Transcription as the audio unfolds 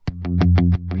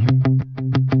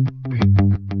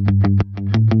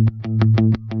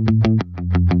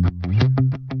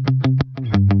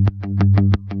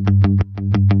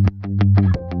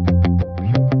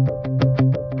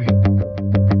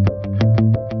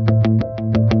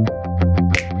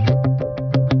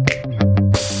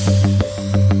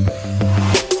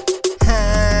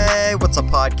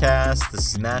This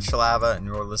is Matt Shalava, and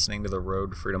you're listening to the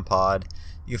Road to Freedom Pod.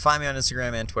 You can find me on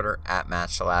Instagram and Twitter at Matt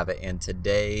Shalava, and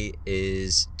today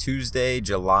is Tuesday,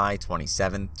 July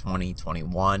 27th,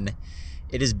 2021.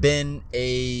 It has been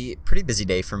a pretty busy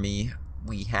day for me.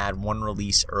 We had one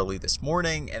release early this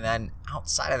morning, and then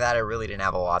outside of that, I really didn't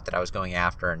have a lot that I was going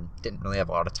after and didn't really have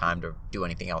a lot of time to do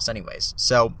anything else anyways.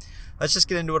 So let's just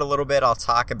get into it a little bit. I'll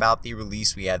talk about the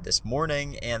release we had this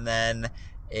morning, and then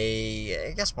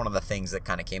I guess one of the things that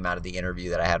kind of came out of the interview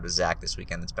that I had with Zach this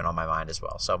weekend that's been on my mind as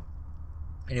well. So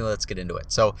anyway, let's get into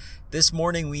it. So this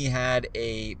morning we had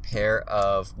a pair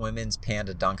of women's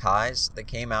Panda Dunk Highs that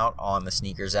came out on the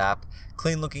SNKRS app.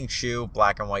 Clean looking shoe,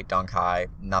 black and white Dunk High.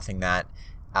 Nothing that,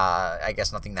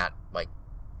 nothing that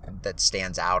that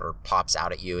stands out or pops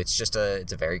out at you. It's a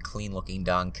very clean looking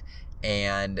dunk.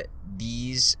 And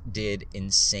these did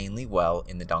insanely well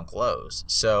in the Dunk Lows.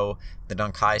 So the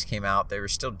Dunk Highs came out. They were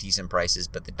still decent prices,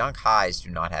 but the Dunk Highs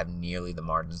do not have nearly the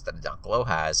margins that a Dunk Low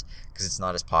has because it's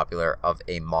not as popular of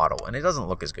a model, and it doesn't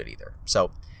look as good either.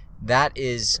 So that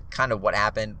is kind of what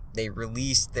happened. They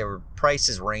released, there were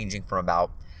prices ranging from about,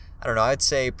 I'd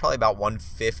say probably about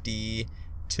 $150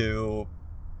 to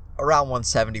around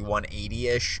 $170,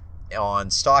 $180-ish on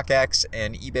StockX,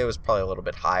 and eBay was probably a little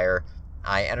bit higher.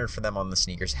 I entered for them on the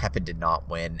SNKRS app and did not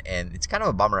win, and it's kind of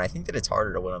a bummer. I think that it's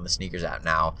harder to win on the SNKRS app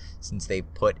now since they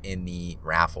put in the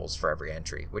raffles for every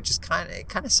entry, which is kind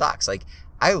of sucks. Like,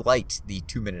 I liked the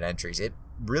 2-minute entries. It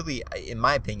really, in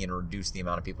my opinion, reduced the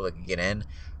amount of people that could get in.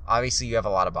 Obviously, you have a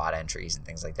lot of bot entries and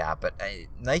things like that, but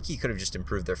Nike could have just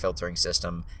improved their filtering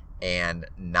system and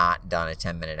not done a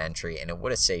 10-minute entry, and it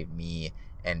would have saved me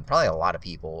and probably a lot of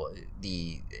people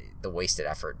the wasted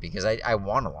effort, because I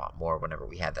won a lot more whenever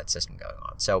we had that system going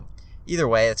on. So either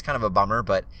way, it's kind of a bummer,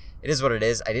 but it is what it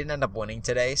is. I didn't end up winning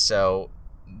today, so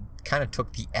kind of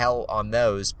took the L on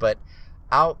those. But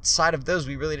outside of those,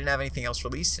 we really didn't have anything else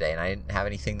released today, and I didn't have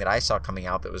anything that I saw coming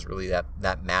out that was really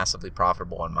that massively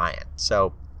profitable on my end.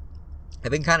 So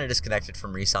I've been kind of disconnected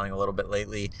from reselling a little bit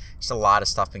lately. Just a lot of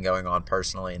stuff been going on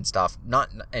personally and stuff. Not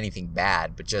anything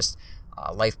bad, but just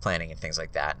life planning and things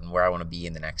like that, and where I want to be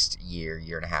in the next year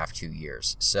and a half, 2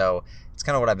 years. So it's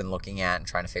kind of what I've been looking at and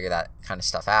trying to figure that kind of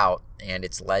stuff out, and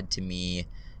it's led to me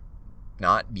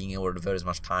not being able to devote as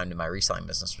much time to my reselling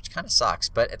business, which kind of sucks.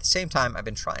 But at the same time, I've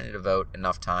been trying to devote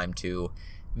enough time to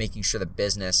making sure the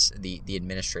business, the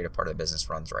administrative part of the business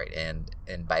runs right, and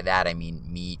by that I mean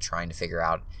me trying to figure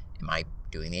out, am I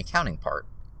doing the accounting part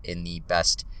in the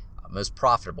best, most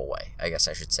profitable way, I guess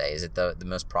I should say. Is it the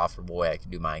most profitable way I can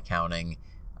do my accounting,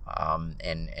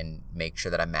 and make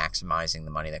sure that I'm maximizing the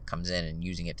money that comes in and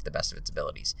using it to the best of its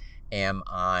abilities? Am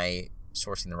I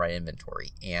sourcing the right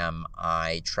inventory? Am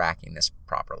I tracking this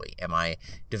properly? Am I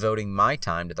devoting my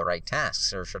time to the right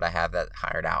tasks, or should I have that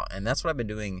hired out? And that's what I've been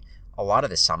doing a lot of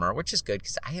this summer, which is good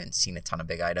because I haven't seen a ton of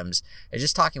big items. I was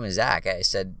just talking with Zach.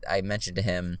 I mentioned to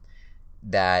him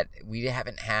that we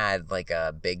haven't had like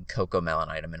a big CoComelon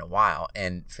item in a while.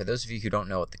 And for those of you who don't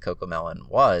know what the CoComelon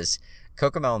was,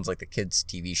 CoComelon's like the kids'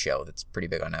 TV show that's pretty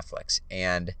big on Netflix.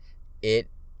 And it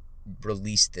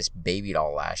released this baby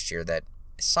doll last year that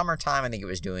summertime, I think it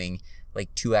was doing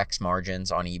like 2x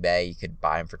margins on eBay. You could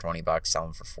buy them for $20, sell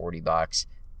them for $40.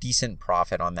 Decent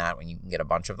profit on that when you can get a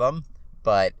bunch of them.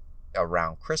 But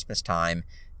around Christmas time,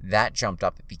 that jumped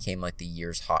up. It became like the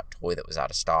year's hot toy that was out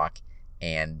of stock.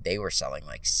 And they were selling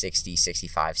like $60,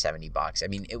 $65, $70. I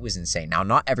mean, it was insane. Now,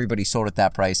 not everybody sold at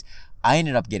that price. I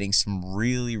ended up getting some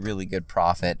really, really good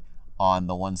profit on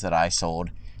the ones that I sold.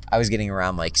 I was getting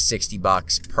around like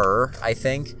 $60 per, I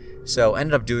think. So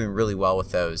ended up doing really well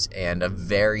with those, and a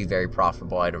very, very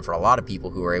profitable item for a lot of people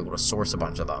who were able to source a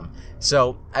bunch of them.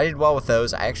 So I did well with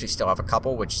those. I actually still have a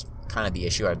couple, which is kind of the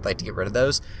issue. I'd like to get rid of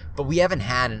those, but we haven't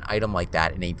had an item like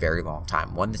that in a very long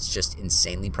time. One that's just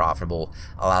insanely profitable,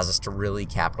 allows us to really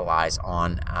capitalize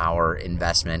on our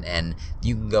investment, and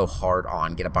you can go hard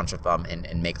on, get a bunch of them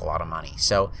and make a lot of money.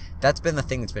 So that's been the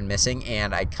thing that's been missing,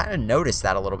 and I kind of noticed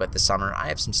that a little bit this summer. I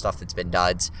have some stuff that's been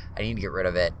duds. I need to get rid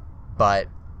of it, but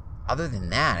other than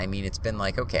that, I mean, it's been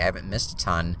like, okay, I haven't missed a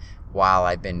ton while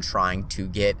I've been trying to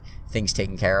get things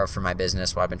taken care of for my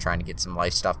business, while I've been trying to get some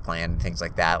life stuff planned and things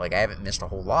like that. Like, I haven't missed a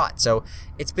whole lot. So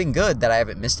it's been good that I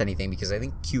haven't missed anything, because I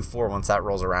think Q4, once that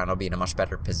rolls around, I'll be in a much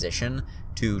better position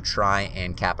to try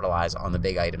and capitalize on the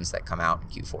big items that come out in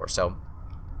Q4. So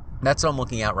that's what I'm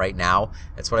looking at right now.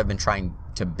 That's what I've been trying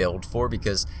to build for,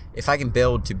 because if I can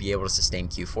build to be able to sustain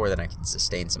Q4, then I can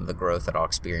sustain some of the growth that I'll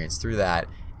experience through that,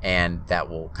 and that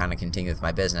will kind of continue with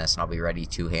my business, and I'll be ready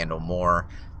to handle more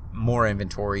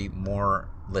inventory, more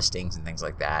listings and things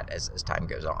like that as time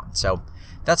goes on. So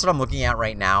that's what I'm looking at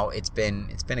right now. It's been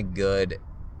a good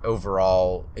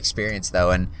overall experience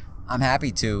though, and I'm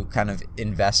happy to kind of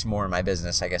invest more in my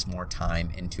business, I guess more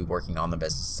time into working on the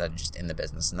business instead of just in the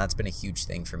business. And that's been a huge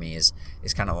thing for me is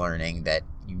kind of learning that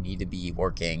you need to be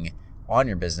working on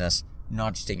your business,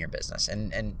 not just in your business.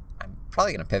 And I'm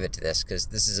probably going to pivot to this because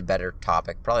this is a better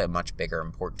topic, probably a much bigger,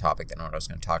 important topic than what I was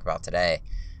going to talk about today.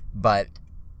 But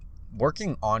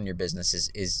working on your business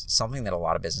is something that a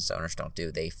lot of business owners don't do.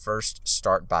 They first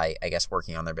start by, I guess,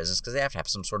 working on their business because they have to have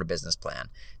some sort of business plan.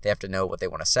 They have to know what they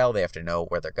want to sell. They have to know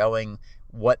where they're going,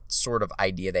 what sort of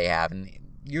idea they have. And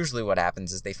usually what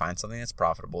happens is they find something that's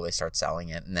profitable, they start selling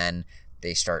it, and then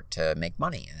they start to make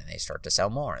money, and then they start to sell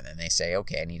more. And then they say,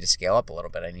 okay, I need to scale up a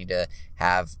little bit. I need to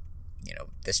have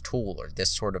this tool or this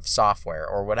sort of software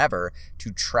or whatever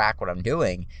to track what I'm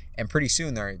doing. And pretty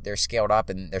soon they're scaled up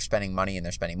and they're spending money and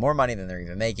they're spending more money than they're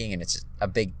even making. And it's a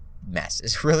big mess.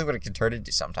 It's really what it can turn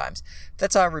into sometimes.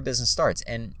 That's how every business starts.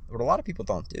 And what a lot of people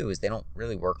don't do is they don't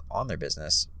really work on their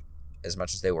business as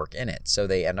much as they work in it. So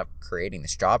they end up creating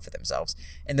this job for themselves.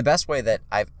 And the best way that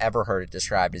I've ever heard it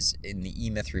described is in the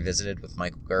E-Myth Revisited with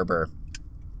Michael Gerber.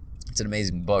 It's an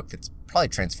amazing book that's probably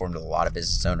transformed a lot of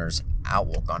business owners'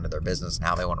 outlook onto their business and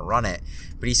how they want to run it.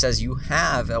 But he says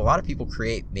a lot of people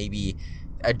create maybe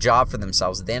a job for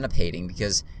themselves that they end up hating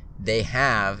because they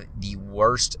have the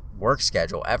worst work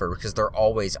schedule ever because they're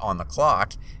always on the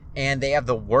clock, and they have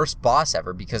the worst boss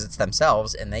ever because it's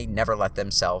themselves and they never let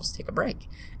themselves take a break.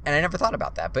 And I never thought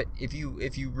about that. But if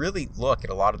you really look at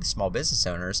a lot of the small business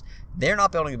owners, they're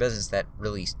not building a business that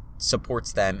really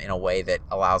supports them in a way that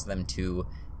allows them to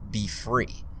be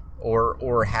free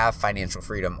or have financial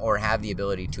freedom or have the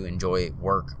ability to enjoy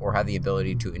work or have the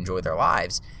ability to enjoy their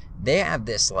lives. They have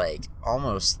this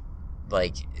almost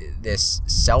like this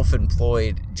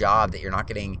self-employed job that you're not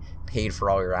getting paid for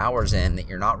all your hours in, that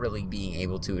you're not really being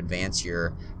able to advance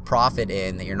your profit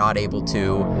in, that you're not able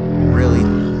to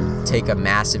really take a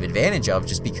massive advantage of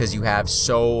just because you have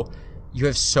so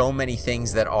many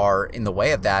things that are in the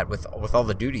way of that with all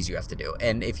the duties you have to do.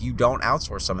 And if you don't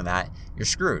outsource some of that, you're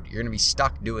screwed. You're going to be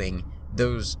stuck doing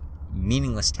those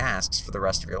meaningless tasks for the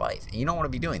rest of your life. And you don't want to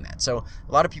be doing that. So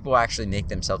a lot of people actually make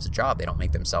themselves a job. They don't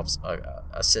make themselves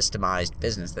a systemized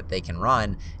business that they can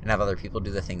run and have other people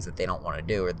do the things that they don't want to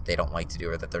do or that they don't like to do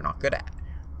or that they're not good at.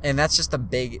 And that's the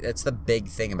big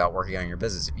thing about working on your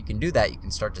business. If you can do that, you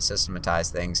can start to systematize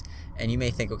things. And you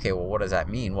may think, okay, well, what does that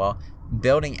mean? Well,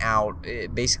 building out,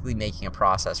 basically making a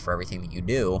process for everything that you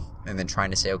do, and then trying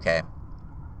to say, okay,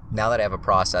 now that I have a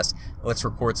process, let's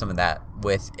record some of that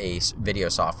with a video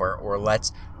software, or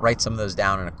let's write some of those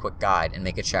down in a quick guide and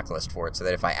make a checklist for it so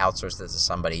that if I outsource this to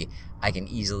somebody, I can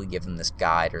easily give them this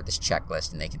guide or this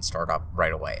checklist and they can start up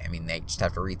right away. I mean, they just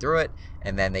have to read through it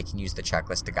and then they can use the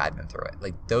checklist to guide them through it.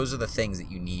 Like, those are the things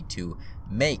that you need to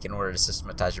make in order to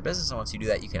systematize your business. And once you do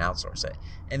that, you can outsource it.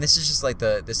 And this is just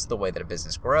this is the way that a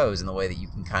business grows and the way that you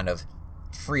can kind of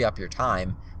free up your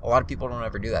time. A lot of people don't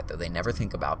ever do that, though. They never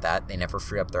think about that. They never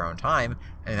free up their own time.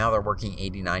 And now they're working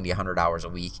 80, 90, 100 hours a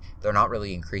week. They're not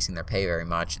really increasing their pay very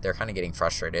much. They're kind of getting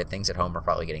frustrated. Things at home are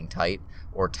probably getting tight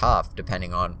or tough,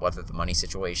 depending on whether the money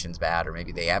situation's bad or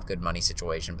maybe they have good money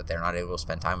situation, but they're not able to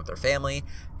spend time with their family.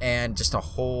 And just a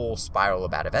whole spiral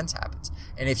of bad events happens.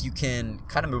 And if you can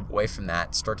kind of move away from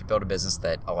that, start to build a business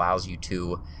that allows you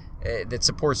to, that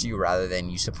supports you rather than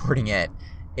you supporting it,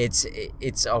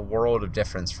 it's a world of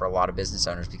difference for a lot of business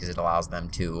owners because it allows them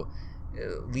to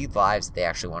lead lives that they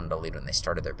actually wanted to lead when they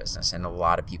started their business. And a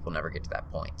lot of people never get to that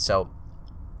point. So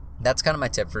that's kind of my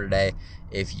tip for today.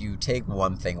 If you take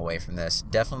one thing away from this,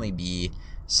 definitely be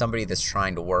somebody that's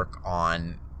trying to work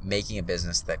on making a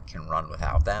business that can run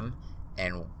without them.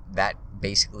 And that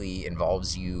basically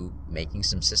involves you making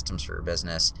some systems for your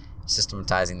business,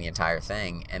 systematizing the entire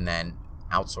thing, and then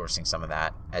outsourcing some of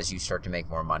that. As you start to make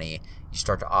more money, you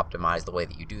start to optimize the way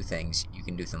that you do things. You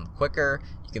can do them quicker,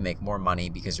 you can make more money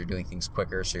because you're doing things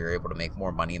quicker, so you're able to make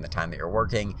more money in the time that you're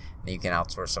working, and you can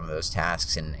outsource some of those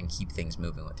tasks and keep things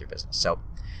moving with your business. So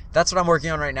that's what I'm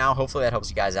working on right now. Hopefully that helps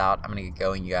you guys out. I'm going to get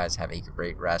going. You guys have a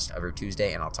great rest of your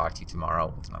Tuesday, and I'll talk to you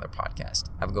tomorrow with another podcast.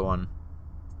 Have a good one.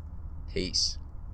 Peace.